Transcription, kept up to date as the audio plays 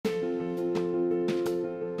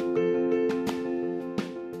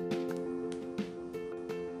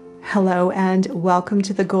Hello and welcome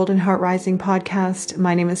to the Golden Heart Rising podcast.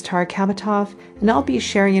 My name is Tara Kabatov, and I'll be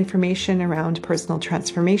sharing information around personal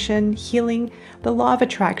transformation, healing, the law of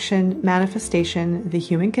attraction, manifestation, the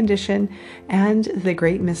human condition, and the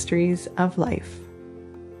great mysteries of life.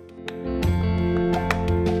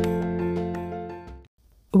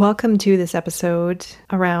 Welcome to this episode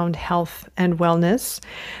around health and wellness.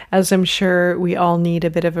 As I'm sure we all need a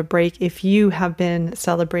bit of a break. If you have been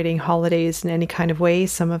celebrating holidays in any kind of way,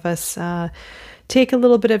 some of us take a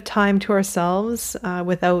little bit of time to ourselves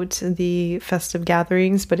without the festive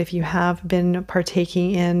gatherings. But if you have been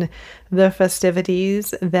partaking in the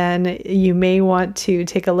festivities, then you may want to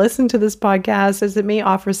take a listen to this podcast, as it may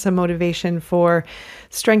offer some motivation for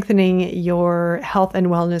strengthening your health and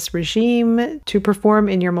wellness regime to perform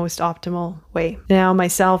in your most optimal way. Now,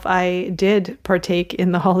 myself, I did partake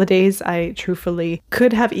in the holidays. I truthfully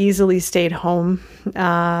could have easily stayed home,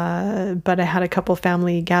 but I had a couple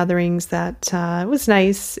family gatherings that it was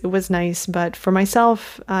nice. It was nice, but for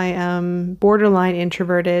myself, I am borderline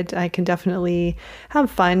introverted. I can definitely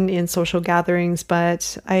have fun in social gatherings,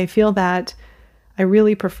 but I feel that I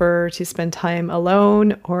really prefer to spend time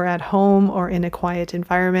alone or at home or in a quiet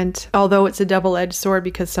environment, although it's a double-edged sword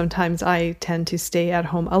because sometimes I tend to stay at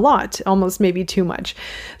home a lot, almost maybe too much.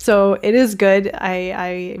 So it is good.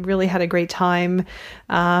 I really had a great time.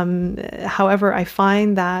 However, I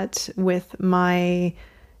find that with my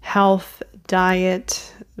health,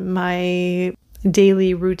 diet, my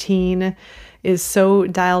daily routine is so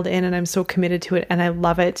dialed in and I'm so committed to it, and I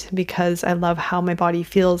love it because I love how my body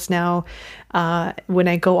feels now. When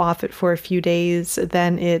I go off it for a few days,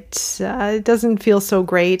 then it doesn't feel so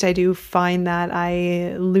great. I do find that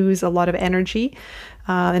I lose a lot of energy,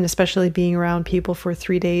 and especially being around people for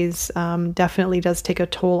 3 days definitely does take a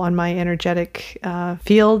toll on my energetic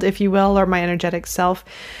field, if you will, or my energetic self.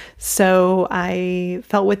 So I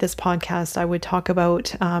felt with this podcast, I would talk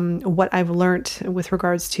about what I've learned with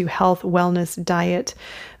regards to health, wellness, diet,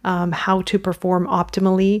 how to perform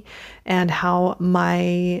optimally, and how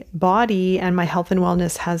my body and my health and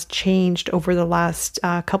wellness has changed over the last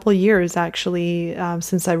couple of years, actually,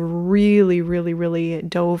 since I really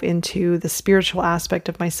dove into the spiritual aspect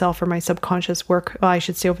of myself, or my subconscious work, I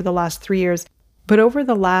should say over the last 3 years. But over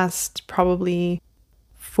the last probably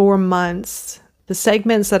 4 months, the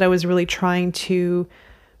segments that I was really trying to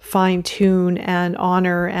fine tune and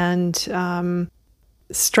honor and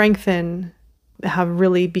strengthen have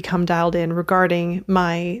really become dialed in regarding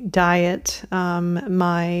my diet,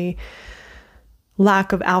 my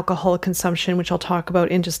lack of alcohol consumption, which I'll talk about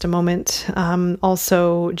in just a moment.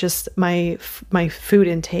 Also, just my food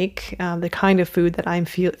intake, the kind of food that I'm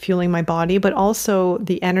fueling my body, but also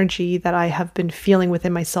the energy that I have been feeling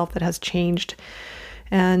within myself that has changed.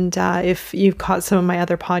 And if you've caught some of my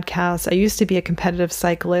other podcasts, I used to be a competitive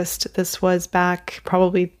cyclist. This was back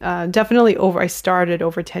probably definitely I started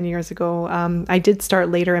over 10 years ago. I did start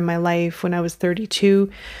later in my life when I was 32,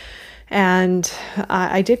 and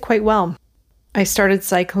I did quite well. I started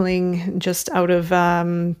cycling just out of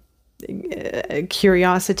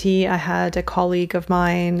curiosity. I had a colleague of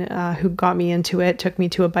mine who got me into it, took me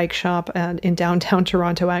to a bike shop in downtown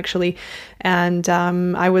Toronto, actually. And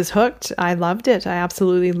I was hooked. I loved it. I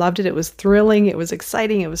absolutely loved it. It was thrilling. It was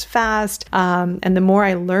exciting. It was fast. And the more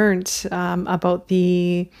I learned about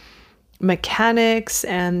the mechanics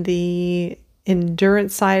and the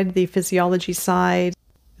endurance side, the physiology side,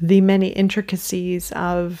 the many intricacies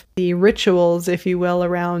of the rituals, if you will,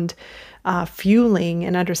 around fueling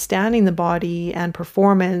and understanding the body and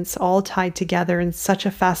performance, all tied together in such a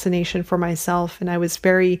fascination for myself. And I was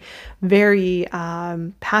very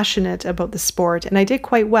passionate about the sport, and I did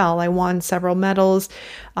quite well. I won several medals.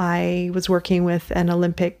 I was working with an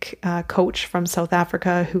Olympic coach from South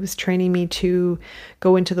Africa who was training me to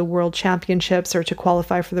go into the World Championships, or to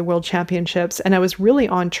qualify for the World Championships. And I was really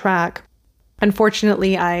on track.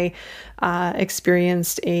 Unfortunately, I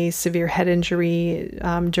experienced a severe head injury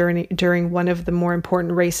during one of the more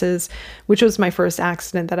important races, which was my first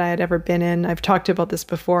accident that I had ever been in. I've talked about this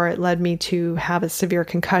before. It led me to have a severe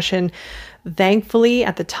concussion. Thankfully,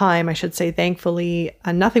 at the time, I should say thankfully,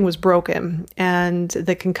 nothing was broken. And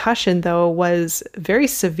the concussion, though, was very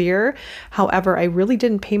severe. However, I really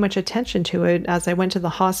didn't pay much attention to it as I went to the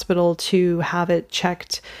hospital to have it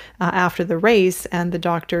checked after the race. And the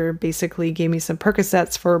doctor basically gave me some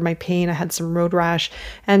Percocets for my pain. I had some road rash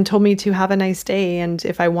and told me to have a nice day. And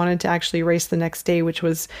if I wanted to actually race the next day, which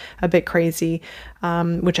was a bit crazy,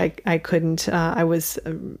 which I couldn't. I was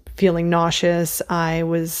feeling nauseous. I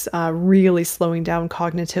was really slowing down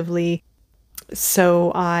cognitively.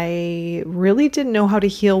 So I really didn't know how to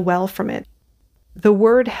heal well from it. The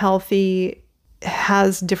word healthy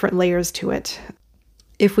has different layers to it.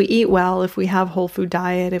 If we eat well, if we have whole food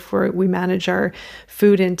diet, if we manage our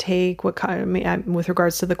food intake, what kind, with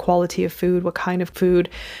regards to the quality of food, what kind of food,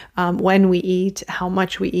 when we eat, how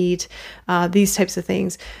much we eat, these types of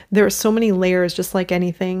things. There are so many layers, just like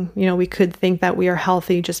anything. We could think that we are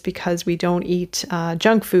healthy just because we don't eat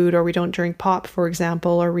junk food, or we don't drink pop, for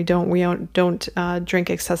example, or we don't drink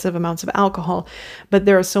excessive amounts of alcohol. But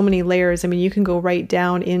there are so many layers. I mean, you can go right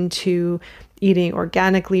down into eating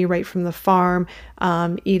organically right from the farm,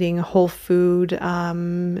 eating whole food. You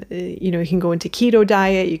can go into keto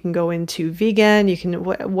diet, you can go into vegan, you can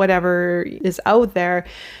whatever is out there.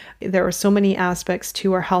 There are so many aspects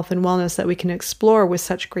to our health and wellness that we can explore with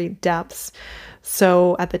such great depths.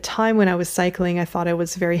 So at the time when I was cycling, I thought I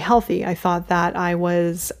was very healthy. I thought that I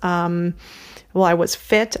was I was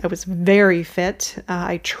fit. I was very fit.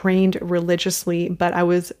 I trained religiously, but I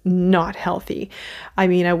was not healthy. I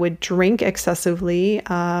mean, I would drink excessively.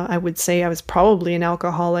 I would say I was probably an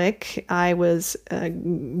alcoholic. I was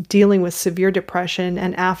dealing with severe depression.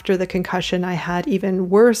 And after the concussion, I had even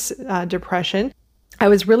worse depression. I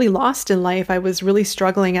was really lost in life. I was really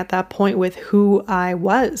struggling at that point with who I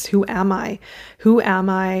was. Who am I? Who am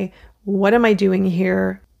I? What am I doing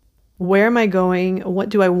here? Where am I going? What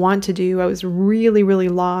do I want to do? I was really, really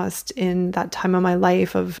lost in that time of my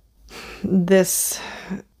life of this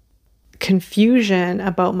confusion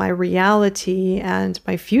about my reality and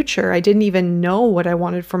my future. I didn't even know what I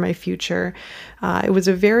wanted for my future. It was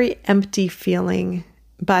a very empty feeling,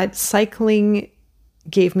 but cycling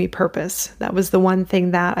gave me purpose. That was the one thing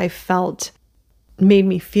that I felt made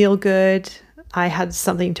me feel good. I had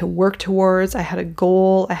something to work towards. I had a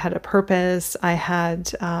goal. I had a purpose. I had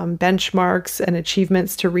benchmarks and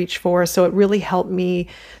achievements to reach for. So it really helped me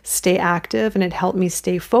stay active, and it helped me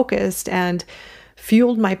stay focused and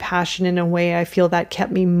fueled my passion in a way I feel that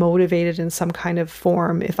kept me motivated in some kind of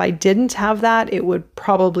form. If I didn't have that, it would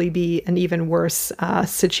probably be an even worse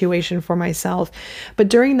situation for myself. But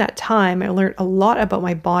during that time, I learned a lot about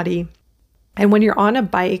my body. And when you're on a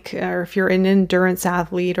bike, or if you're an endurance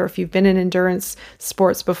athlete, or if you've been in endurance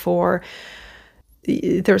sports before,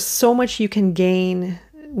 there's so much you can gain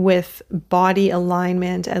with body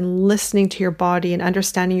alignment and listening to your body and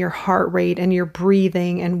understanding your heart rate and your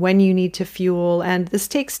breathing and when you need to fuel. And this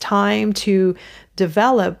takes time to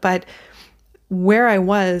develop, but where I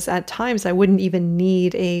was at times, I wouldn't even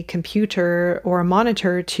need a computer or a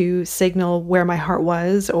monitor to signal where my heart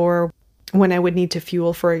was or when I would need to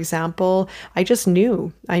fuel, for example. I just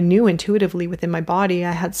knew. I knew intuitively within my body.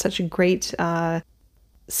 I had such a great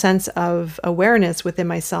sense of awareness within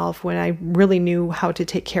myself when I really knew how to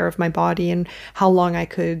take care of my body and how long I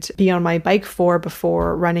could be on my bike for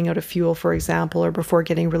before running out of fuel, for example, or before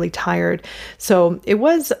getting really tired. So it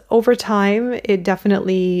was over time, it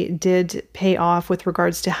definitely did pay off with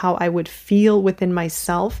regards to how I would feel within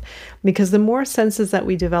myself, because the more senses that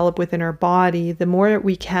we develop within our body, the more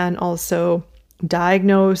we can also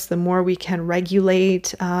diagnose, the more we can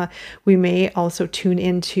regulate. We may also tune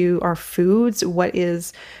into our foods, what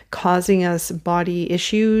is causing us body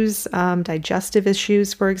issues, digestive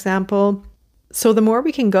issues, for example. So the more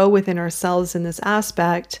we can go within ourselves in this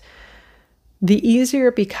aspect, the easier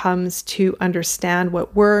it becomes to understand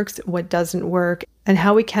what works, what doesn't work, and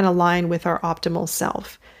how we can align with our optimal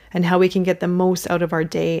self, and how we can get the most out of our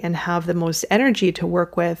day and have the most energy to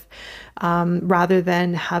work with, rather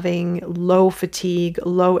than having low fatigue,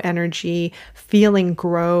 low energy, feeling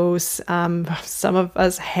gross, some of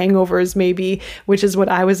us hangovers maybe, which is what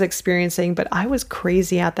I was experiencing. But I was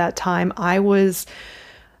crazy at that time. I was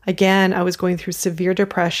going through severe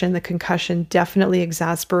depression. The concussion definitely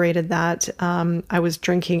exacerbated that. I was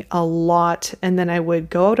drinking a lot, and then I would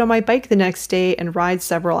go out on my bike the next day and ride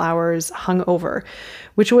several hours hungover,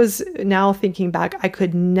 which was, now thinking back, I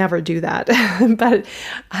could never do that. But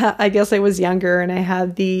I guess I was younger and I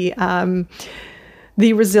had the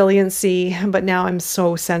resiliency, but now I'm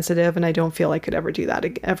so sensitive and I don't feel I could ever do that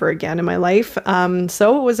ever again in my life.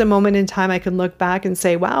 So it was a moment in time I could look back and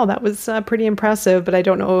say, wow, that was pretty impressive, but I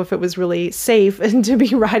don't know if it was really safe to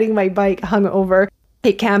be riding my bike hungover.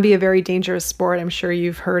 It can be a very dangerous sport. I'm sure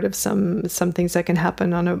you've heard of some things that can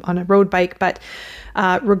happen on a road bike, but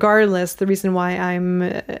regardless, the reason why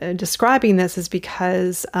I'm describing this is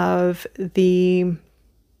because of the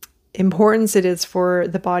importance it is for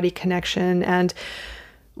the body connection. And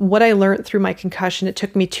what I learned through my concussion, it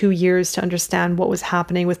took me 2 years to understand what was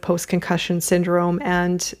happening with post-concussion syndrome.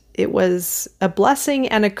 And it was a blessing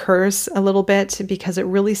and a curse a little bit, because it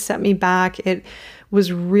really set me back. It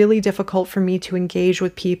was really difficult for me to engage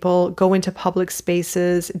with people, go into public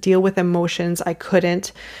spaces, deal with emotions. I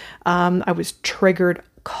couldn't. I was triggered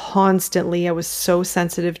constantly. I was so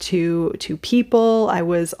sensitive to people. I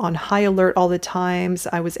was on high alert all the times.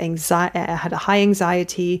 I had a high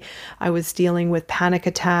anxiety. I was dealing with panic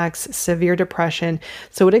attacks, severe depression.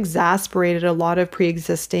 So it exasperated a lot of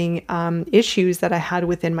pre-existing issues that I had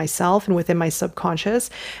within myself and within my subconscious.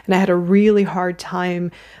 And I had a really hard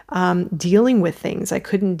time dealing with things. I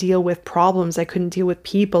couldn't deal with problems. I couldn't deal with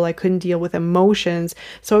people. I couldn't deal with emotions.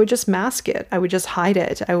 So I would just mask it. I would just hide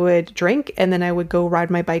it. I would drink and then I would go ride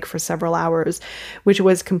my bike for several hours, which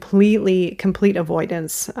was complete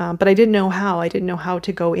avoidance. But I didn't know how. I didn't know how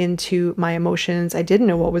to go into my emotions. I didn't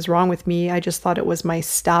know what was wrong with me. I just thought it was my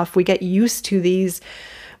stuff. We get used to these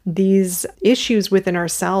issues within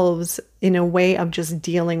ourselves in a way of just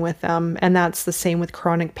dealing with them. And that's the same with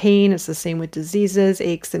chronic pain. It's the same with diseases,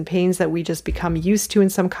 aches and pains that we just become used to in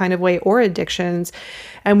some kind of way, or addictions.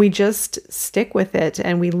 And we just stick with it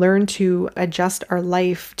and we learn to adjust our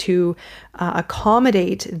life to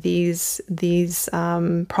accommodate these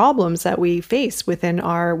problems that we face within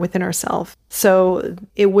ourselves. So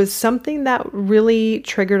it was something that really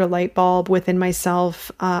triggered a light bulb within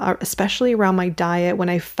myself, especially around my diet, when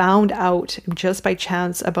I found out just by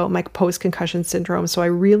chance about my post-concussion syndrome. So I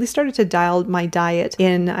really started to dial my diet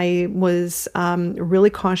in. I was really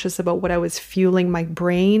conscious about what I was fueling my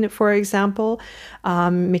brain, for example,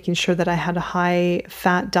 making sure that I had a high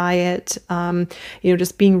fat diet,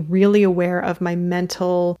 just being really aware of my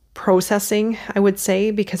mental processing, I would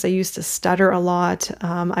say, because I used to stutter a lot.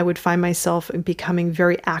 I would find myself becoming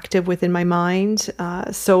very active within my mind.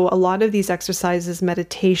 So a lot of these exercises,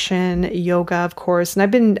 meditation, yoga, of course,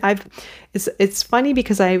 and it's funny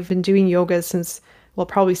because I've been doing yoga since,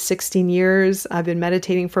 probably 16 years. I've been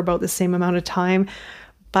meditating for about the same amount of time,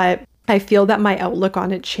 but I feel that my outlook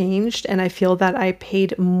on it changed, and I feel that I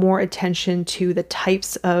paid more attention to the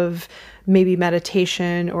types of maybe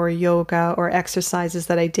meditation or yoga or exercises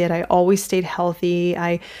that I did. I always stayed healthy.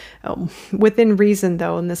 Within reason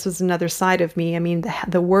though, and this was another side of me. I mean,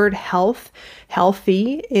 the word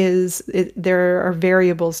healthy there are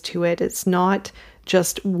variables to it. It's not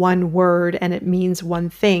just one word and it means one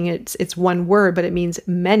thing. It's one word, but it means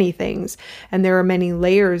many things. And there are many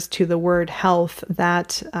layers to the word health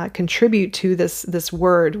that contribute to this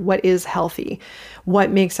word. What is healthy?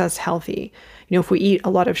 What makes us healthy? If we eat a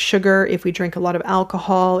lot of sugar, if we drink a lot of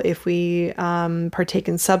alcohol, if we partake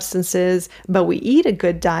in substances, but we eat a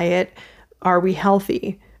good diet, are we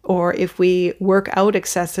healthy? Or if we work out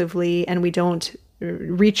excessively and we don't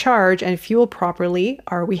recharge and fuel properly,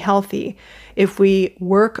 are we healthy? If we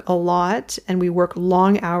work a lot and we work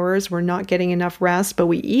long hours, we're not getting enough rest, but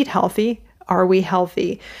we eat healthy, are we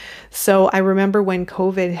healthy? So I remember when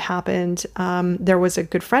COVID happened, there was a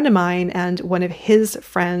good friend of mine and one of his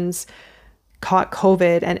friends caught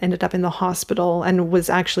COVID and ended up in the hospital and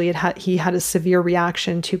was actually, he had a severe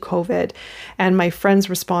reaction to COVID. And my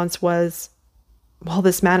friend's response was, well,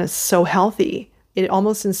 this man is so healthy. It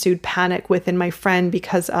almost ensued panic within my friend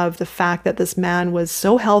because of the fact that this man was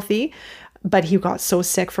so healthy, but he got so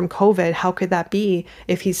sick from COVID. How could that be?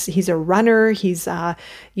 If he's a runner, he's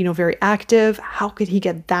very active, how could he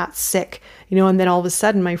get that sick? And then all of a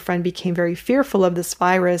sudden my friend became very fearful of this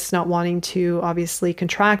virus, not wanting to obviously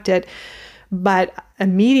contract it. But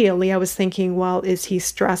immediately I was thinking, well, is he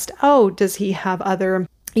stressed out? Does he have other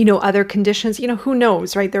conditions? Who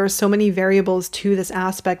knows, right? There are so many variables to this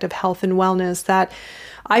aspect of health and wellness that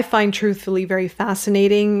I find truthfully very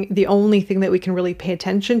fascinating. The only thing that we can really pay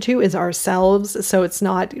attention to is ourselves. So it's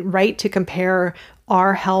not right to compare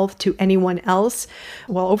our health to anyone else.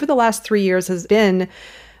 Well, over the last 3 years has been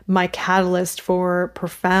my catalyst for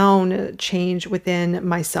profound change within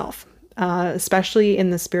myself. Especially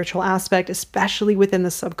in the spiritual aspect, especially within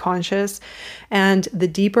the subconscious. And the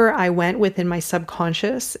deeper I went within my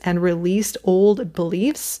subconscious and released old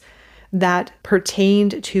beliefs that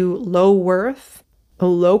pertained to low worth,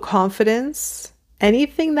 low confidence,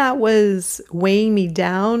 anything that was weighing me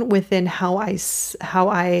down within how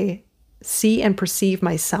I see and perceive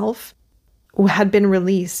myself had been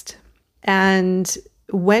released. And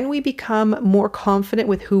when we become more confident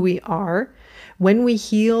with who we are, when we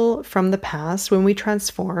heal from the past, when we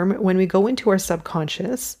transform, when we go into our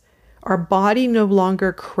subconscious, our body no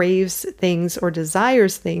longer craves things or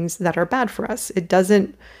desires things that are bad for us. It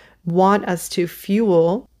doesn't want us to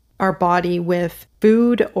fuel our body with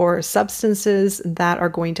food or substances that are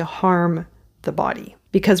going to harm the body,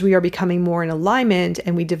 because we are becoming more in alignment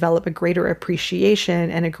and we develop a greater appreciation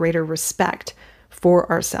and a greater respect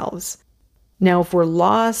for ourselves. Now, if we're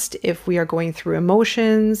lost, if we are going through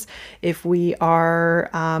emotions, if we are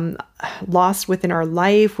lost within our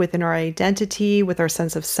life, within our identity, with our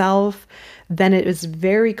sense of self, then it is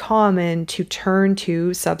very common to turn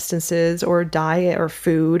to substances or diet or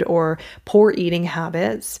food or poor eating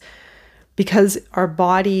habits, because our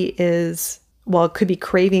body is, well, it could be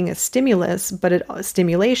craving a stimulation, but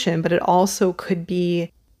it also could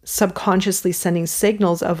be subconsciously sending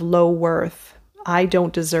signals of low worth. I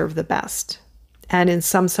don't deserve the best. And in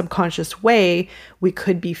some subconscious way, we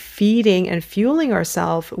could be feeding and fueling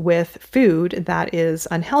ourselves with food that is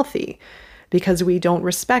unhealthy because we don't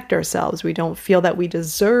respect ourselves. We don't feel that we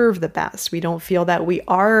deserve the best. We don't feel that we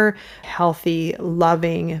are healthy,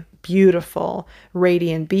 loving, beautiful,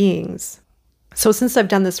 radiant beings. So since I've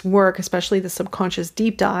done this work, especially the subconscious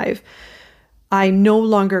deep dive, I no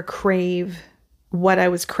longer crave what I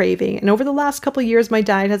was craving. And over the last couple of years, my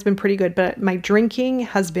diet has been pretty good, but my drinking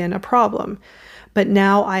has been a problem. But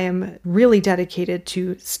now I am really dedicated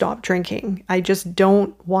to stop drinking. I just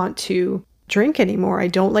don't want to drink anymore. I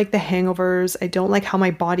don't like the hangovers. I don't like how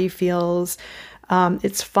my body feels.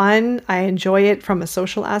 It's fun. I enjoy it from a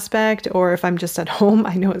social aspect, or if I'm just at home,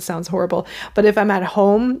 I know it sounds horrible, but if I'm at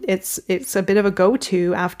home, it's a bit of a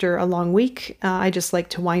go-to after a long week. I just like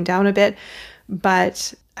to wind down a bit,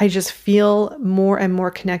 but I just feel more and more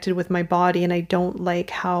connected with my body, and I don't like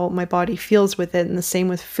how my body feels with it. And the same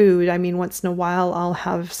with food. I mean, once in a while, I'll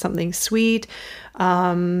have something sweet.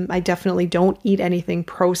 I definitely don't eat anything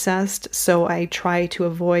processed, so I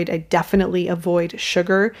definitely avoid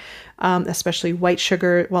sugar, especially white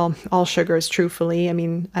sugar. Well, all sugars, truthfully. I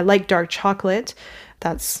mean, I like dark chocolate.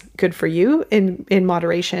 That's good for you in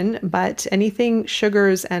moderation, but anything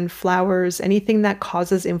sugars and flours, anything that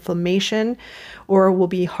causes inflammation or will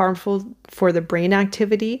be harmful for the brain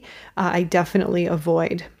activity, I definitely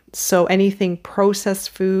avoid. So anything processed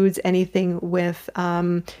foods, anything with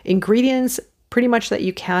ingredients pretty much that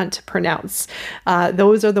you can't pronounce,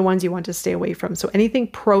 those are the ones you want to stay away from. So anything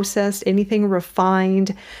processed, anything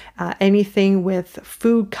refined, anything with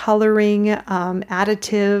food coloring,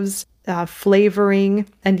 additives, flavoring,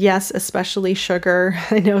 and yes, especially sugar.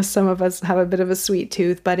 I know some of us have a bit of a sweet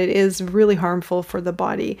tooth, but it is really harmful for the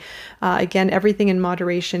body. Again, everything in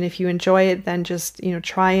moderation. If you enjoy it, then just,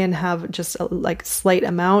 try and have just a slight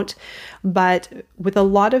amount. But with a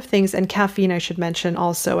lot of things, and caffeine, I should mention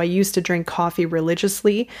also, I used to drink coffee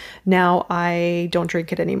religiously. Now I don't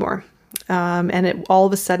drink it anymore. And it all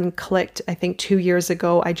of a sudden clicked, I think 2 years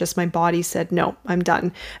ago. My body said, no, I'm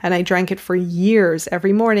done. And I drank it for years,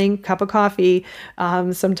 every morning, cup of coffee.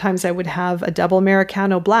 Sometimes I would have a double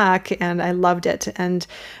Americano black, and I loved it. And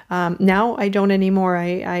now I don't anymore.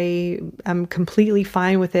 I am completely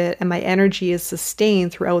fine with it. And my energy is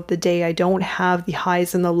sustained throughout the day. I don't have the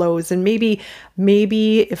highs and the lows. And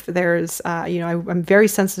maybe if there's, I'm very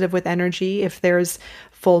sensitive with energy. If there's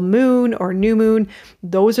full moon or new moon,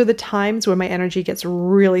 those are the times when my energy gets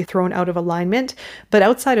really thrown out of alignment. But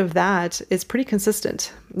outside of that, it's pretty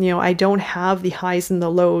consistent. I don't have the highs and the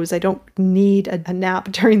lows. I don't need a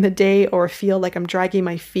nap during the day or feel like I'm dragging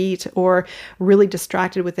my feet or really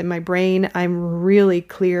distracted within my brain. I'm really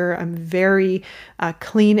clear. I'm very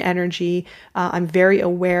clean energy. I'm very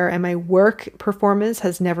aware, and my work performance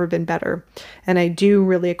has never been better. And I do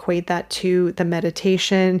really equate that to the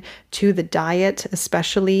meditation, to the diet,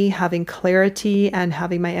 especially having clarity and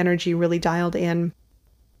having my energy really dialed in.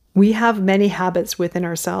 We have many habits within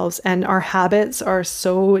ourselves, and our habits are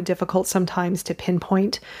so difficult sometimes to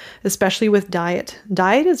pinpoint, especially with diet.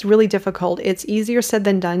 Diet is really difficult. It's easier said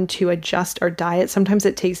than done to adjust our diet. Sometimes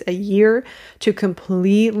it takes a year to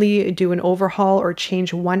completely do an overhaul or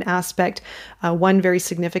change one aspect, one very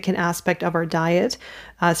significant aspect of our diet,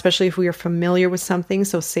 especially if we are familiar with something.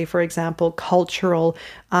 So say, for example, cultural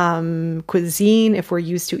cuisine, if we're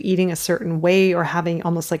used to eating a certain way or having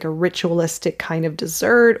almost like a ritualistic kind of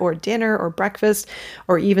dessert or dinner or breakfast,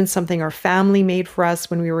 or even something our family made for us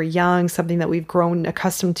when we were young, something that we've grown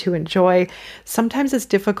accustomed to enjoy. Sometimes it's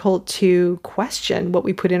difficult to question what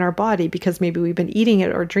we put in our body because maybe we've been eating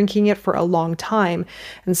it or drinking it for a long time.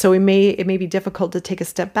 And so it may be difficult to take a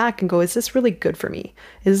step back and go, is this really good for me?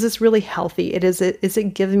 Is this really healthy? Is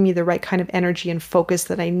it giving me the right kind of energy and focus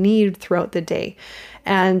that I need throughout the day?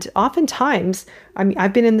 And oftentimes,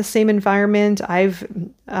 I've been in the same environment. I've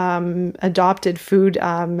adopted food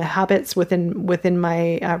habits within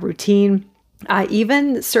my routine.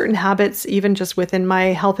 Even certain habits, even just within my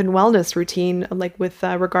health and wellness routine, like with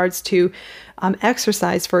regards to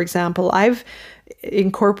exercise, for example.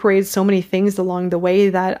 incorporated so many things along the way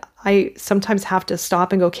that I sometimes have to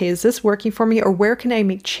stop and go, okay, is this working for me? Or where can I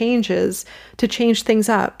make changes to change things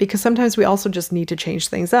up? Because sometimes we also just need to change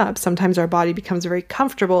things up. Sometimes our body becomes very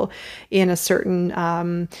comfortable in a certain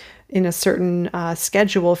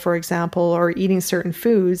schedule, for example, or eating certain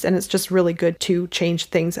foods, and it's just really good to change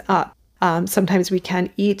things up. Sometimes we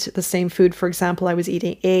can't eat the same food. For example, I was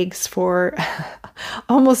eating eggs for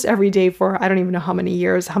almost every day for I don't even know how many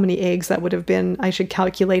years, how many eggs that would have been. I should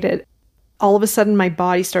calculate it. All of a sudden, my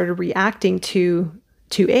body started reacting to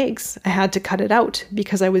eggs. I had to cut it out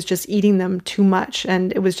because I was just eating them too much.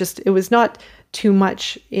 And it was not too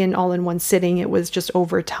much all in one sitting. It was just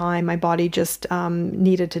over time. My body just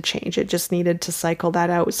needed to change. It just needed to cycle that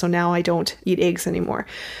out. So now I don't eat eggs anymore.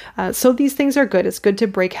 So these things are good. It's good to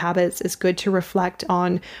break habits. It's good to reflect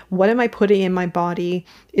on what am I putting in my body?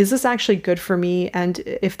 Is this actually good for me? And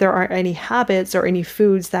if there are any habits or any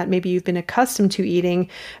foods that maybe you've been accustomed to eating,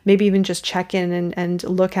 maybe even just check in and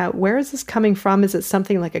look at where is this coming from? Is it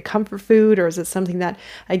something like a comfort food, or is it something that,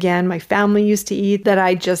 again, my family used to eat that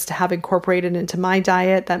I just have incorporated into my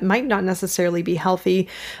diet that might not necessarily be healthy?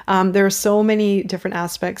 There are so many different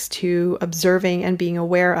aspects to observing and being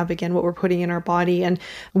aware of, again, what we're putting in our body, and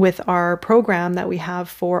with our program that we have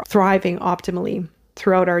for thriving optimally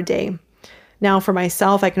throughout our day. Now, for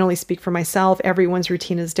myself, I can only speak for myself. Everyone's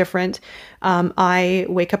routine is different. I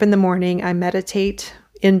wake up in the morning, I meditate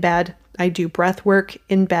in bed, I do breath work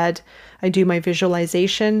in bed, I do my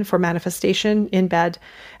visualization for manifestation in bed,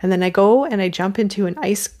 and then I go and I jump into an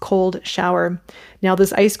ice cold shower. Now,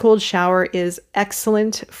 this ice cold shower is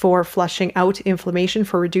excellent for flushing out inflammation,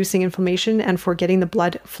 for reducing inflammation, and for getting the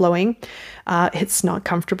blood flowing. It's not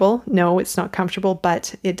comfortable. No, it's not comfortable,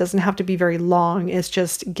 but it doesn't have to be very long. It's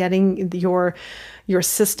just getting your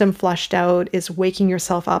system flushed out, is waking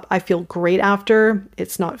yourself up. I feel great after.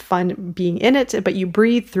 It's not fun being in it, but you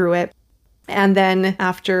breathe through it. And then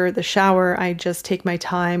after the shower, I just take my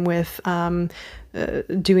time with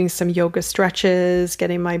doing some yoga stretches,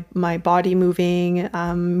 getting my body moving,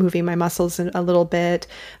 moving my muscles a little bit,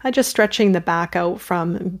 just stretching the back out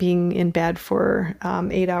from being in bed for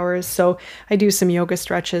 8 hours. So I do some yoga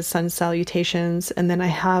stretches, sun salutations, and then I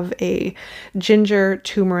have a ginger,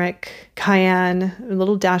 turmeric, cayenne, a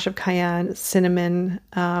little dash of cayenne, cinnamon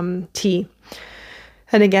tea.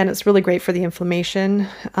 And again, it's really great for the inflammation.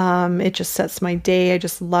 It just sets my day. I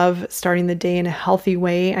just love starting the day in a healthy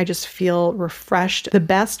way. I just feel refreshed. The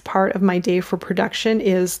best part of my day for production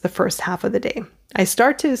is the first half of the day. I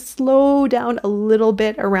start to slow down a little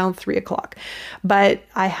bit around 3 o'clock, but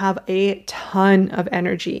I have a ton of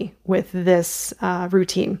energy with this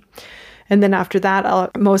routine. And then after that, I'll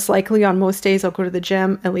most likely on most days, I'll go to the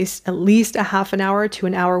gym, at least a half an hour to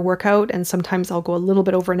an hour workout. And sometimes I'll go a little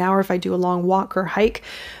bit over an hour if I do a long walk or hike.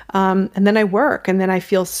 And then I work, and then I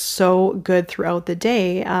feel so good throughout the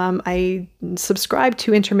day. I subscribe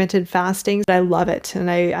to intermittent fasting. I love it. And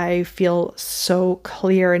I feel so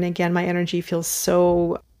clear. And again, my energy feels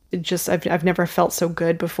so I've never felt so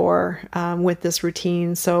good before with this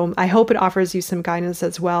routine. So I hope it offers you some guidance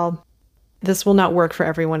as well. This will not work for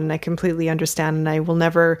everyone, and I completely understand, and I will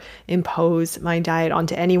never impose my diet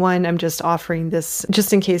onto anyone. I'm just offering this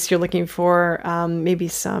just in case you're looking for maybe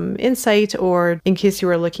some insight, or in case you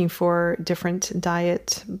are looking for different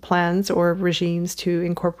diet plans or regimes to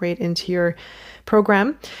incorporate into your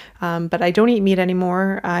program. But I don't eat meat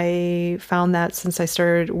anymore. I found that since I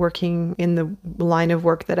started working in the line of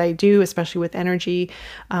work that I do, especially with energy,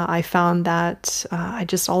 I found that I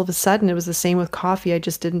just all of a sudden, it was the same with coffee. I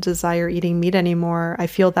just didn't desire eating meat anymore. I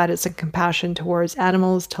feel that it's a compassion towards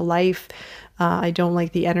animals, to life. I don't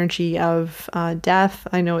like the energy of death.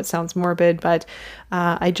 I know it sounds morbid, but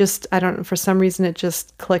I don't, for some reason, it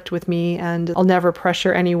just clicked with me, and I'll never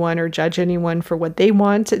pressure anyone or judge anyone for what they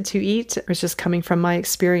want to eat. It's just coming from my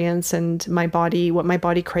experience and my body, what my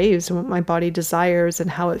body craves and what my body desires and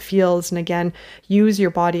how it feels. And again, use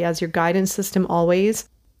your body as your guidance system always.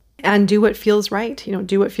 And do what feels right.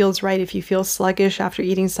 Do what feels right. If you feel sluggish after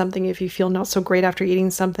eating something, if you feel not so great after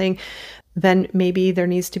eating something, then maybe there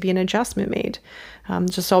needs to be an adjustment made.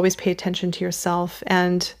 Just always pay attention to yourself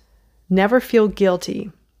and never feel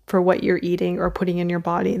guilty for what you're eating or putting in your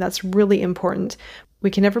body. That's really important. We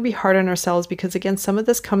can never be hard on ourselves because, again, some of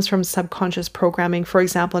this comes from subconscious programming, for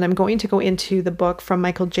example, and I'm going to go into the book from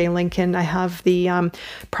Michael J. Lincoln. I have the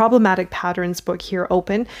Problematic Patterns book here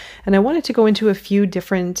open, and I wanted to go into a few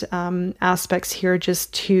different aspects here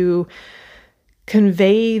just to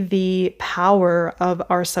convey the power of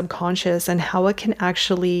our subconscious and how it can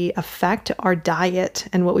actually affect our diet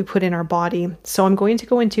and what we put in our body. So I'm going to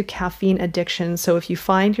go into caffeine addiction. So if you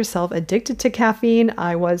find yourself addicted to caffeine,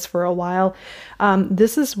 I was for a while,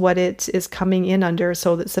 this is what it is coming in under.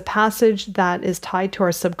 So it's a passage that is tied to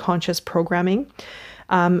our subconscious programming.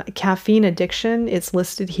 Caffeine addiction is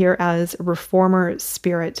listed here as reformer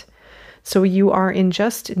spirit. So you are in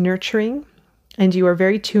just nurturing, and you are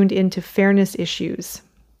very tuned into fairness issues,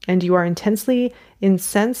 and you are intensely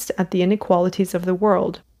incensed at the inequalities of the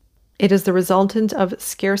world. It is the resultant of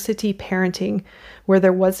scarcity parenting, where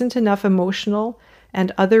there wasn't enough emotional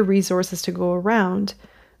and other resources to go around,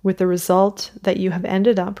 with the result that you have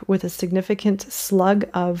ended up with a significant slug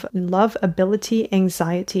of lovability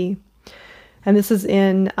anxiety. And this is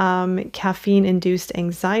in caffeine-induced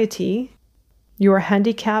anxiety. You are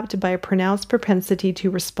handicapped by a pronounced propensity to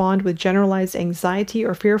respond with generalized anxiety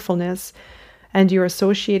or fearfulness, and your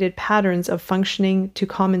associated patterns of functioning to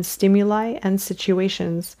common stimuli and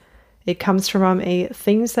situations. It comes from a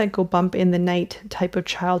things that go bump in the night type of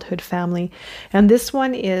childhood family. And this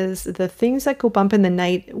one is the things that go bump in the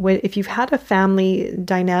night. If you've had a family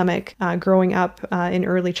dynamic growing up in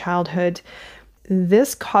early childhood,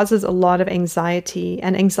 this causes a lot of anxiety,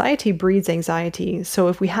 and anxiety breeds anxiety. So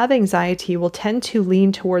if we have anxiety, we'll tend to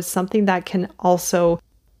lean towards something that can also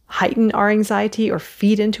heighten our anxiety or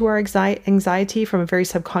feed into our anxiety from a very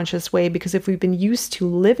subconscious way. Because if we've been used to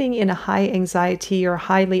living in a high anxiety or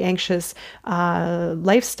highly anxious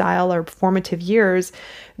lifestyle or formative years,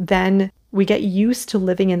 then we get used to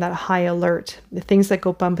living in that high alert. The things that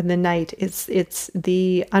go bump in the night, it's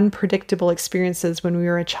the unpredictable experiences when we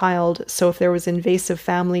were a child. So if there was invasive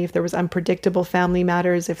family, if there was unpredictable family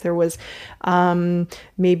matters, if there was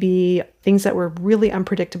maybe things that were really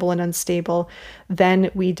unpredictable and unstable, then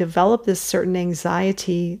we develop this certain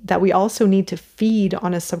anxiety that we also need to feed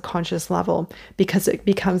on a subconscious level, because it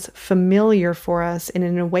becomes familiar for us, and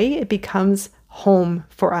in a way it becomes home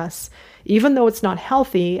for us. Even though it's not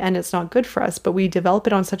healthy and it's not good for us, but we develop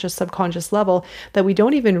it on such a subconscious level that we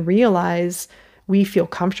don't even realize we feel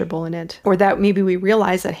comfortable in it, or that maybe we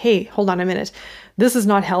realize that, hey, hold on a minute, this is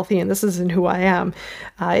not healthy and this isn't who I am.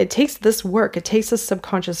 It takes this work, it takes this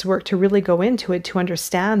subconscious work to really go into it, to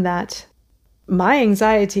understand that my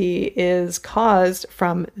anxiety is caused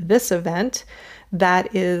from this event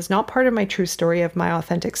that is not part of my true story of my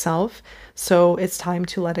authentic self. So it's time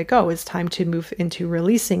to let it go. It's time to move into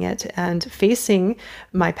releasing it and facing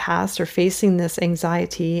my past or facing this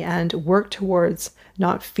anxiety, and work towards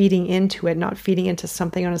not feeding into it, not feeding into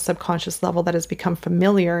something on a subconscious level that has become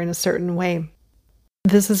familiar in a certain way.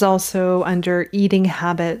 This is also under eating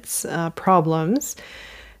habits problems.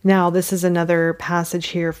 Now, this is another passage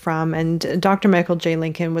here from, and Dr. Michael J.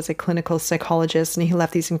 Lincoln was a clinical psychologist, and he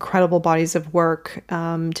left these incredible bodies of work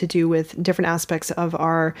to do with different aspects of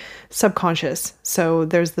our subconscious. So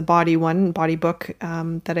there's the body book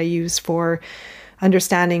that I use for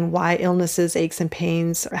understanding why illnesses, aches, and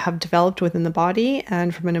pains have developed within the body,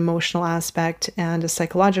 and from an emotional aspect and a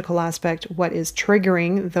psychological aspect, what is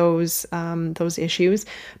triggering those issues.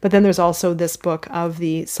 But then there's also this book of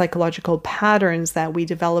the psychological patterns that we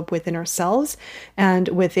develop within ourselves and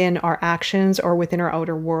within our actions or within our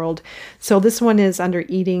outer world. So this one is under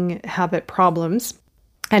eating habit problems,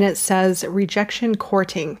 and it says rejection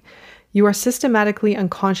courting. You are systematically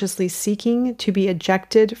unconsciously seeking to be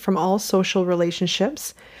ejected from all social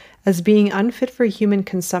relationships as being unfit for human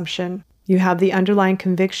consumption. You have the underlying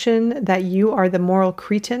conviction that you are the moral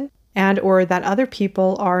cretin, and or that other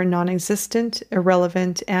people are non-existent,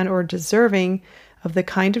 irrelevant, and or deserving of the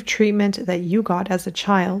kind of treatment that you got as a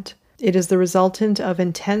child. It is the resultant of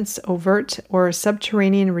intense, overt, or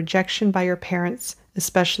subterranean rejection by your parents,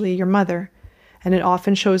 especially your mother, and it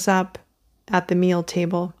often shows up at the meal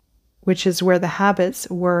table, which is where the habits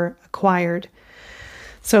were acquired.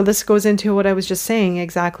 So this goes into what I was just saying,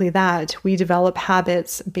 exactly that. We develop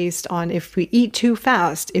habits based on if we eat too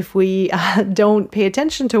fast, if we don't pay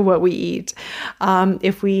attention to what we eat,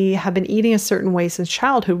 if we have been eating a certain way since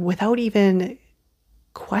childhood without even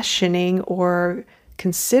questioning or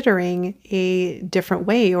considering a different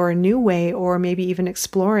way or a new way, or maybe even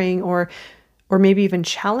exploring or maybe even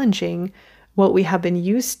challenging what we have been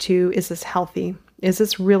used to. Is this healthy? Is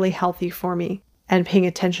this really healthy for me? And paying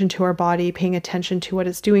attention to our body, paying attention to what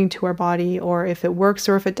it's doing to our body, or if it works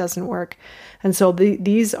or if it doesn't work. And so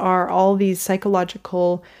these are all these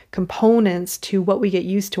psychological components to what we get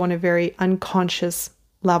used to on a very unconscious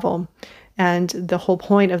level. And the whole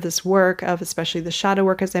point of this work, of especially the shadow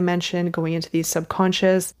work, as I mentioned, going into these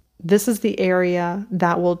subconscious, this is the area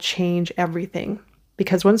that will change everything.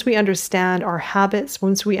 Because once we understand our habits,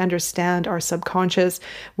 once we understand our subconscious,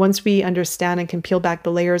 once we understand and can peel back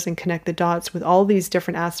the layers and connect the dots with all these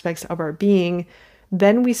different aspects of our being,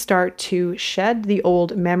 then we start to shed the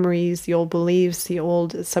old memories, the old beliefs, the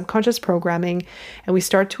old subconscious programming, and we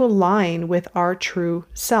start to align with our true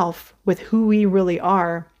self, with who we really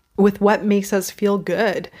are, with what makes us feel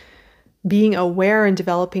good. Being aware and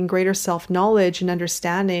developing greater self-knowledge and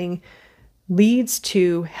understanding leads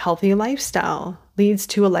to healthy lifestyle, leads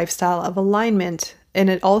to a lifestyle of alignment, and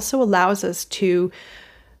it also allows us to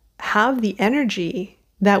have the energy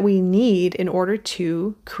that we need in order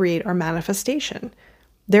to create our manifestation.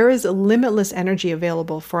 There is a limitless energy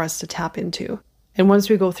available for us to tap into. And once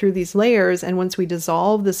we go through these layers and once we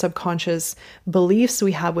dissolve the subconscious beliefs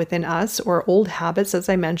we have within us or old habits, as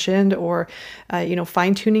I mentioned, or,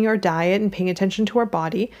 fine-tuning our diet and paying attention to our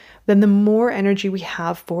body, then the more energy we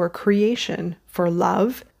have for creation, for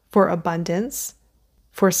love, for abundance,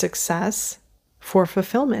 for success, for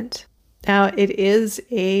fulfillment. Now, it is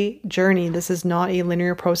a journey. This is not a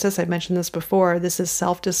linear process. I've mentioned this before. This is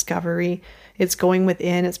self-discovery. It's going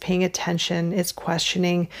within, it's paying attention, it's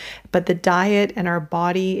questioning. But the diet and our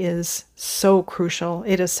body is so crucial.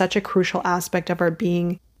 It is such a crucial aspect of our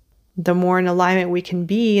being. The more in alignment we can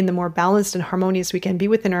be and the more balanced and harmonious we can be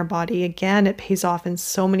within our body, again, it pays off in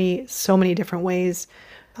so many different ways.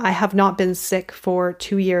 I have not been sick for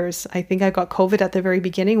 2 years. I think I got COVID at the very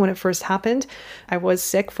beginning when it first happened. I was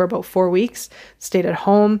sick for about 4 weeks, stayed at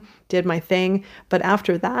home, did my thing. But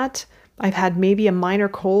after that, I've had maybe a minor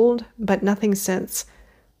cold, but nothing since.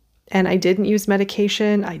 And I didn't use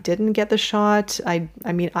medication. I didn't get the shot. I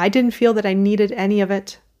didn't feel that I needed any of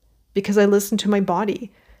it because I listened to my body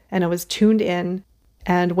and I was tuned in.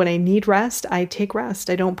 And when I need rest, I take rest.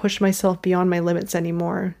 I don't push myself beyond my limits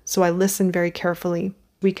anymore. So I listen very carefully.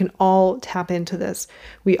 We can all tap into this.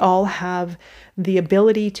 We all have the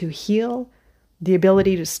ability to heal, the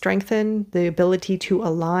ability to strengthen, the ability to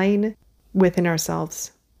align within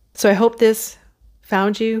ourselves. So I hope this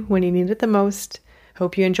found you when you need it the most.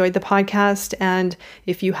 Hope you enjoyed the podcast. And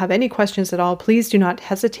if you have any questions at all, please do not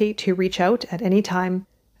hesitate to reach out at any time.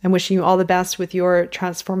 I'm wishing you all the best with your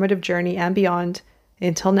transformative journey and beyond.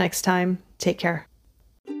 Until next time, take care.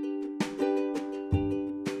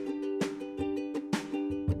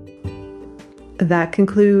 That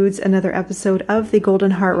concludes another episode of the Golden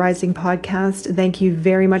Heart Rising podcast. Thank you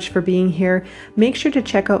very much for being here. Make sure to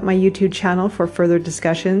check out my YouTube channel for further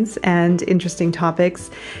discussions and interesting topics.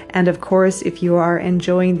 And of course, if you are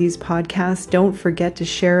enjoying these podcasts, don't forget to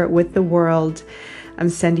share it with the world. I'm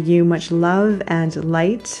sending you much love and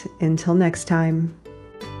light. Until next time.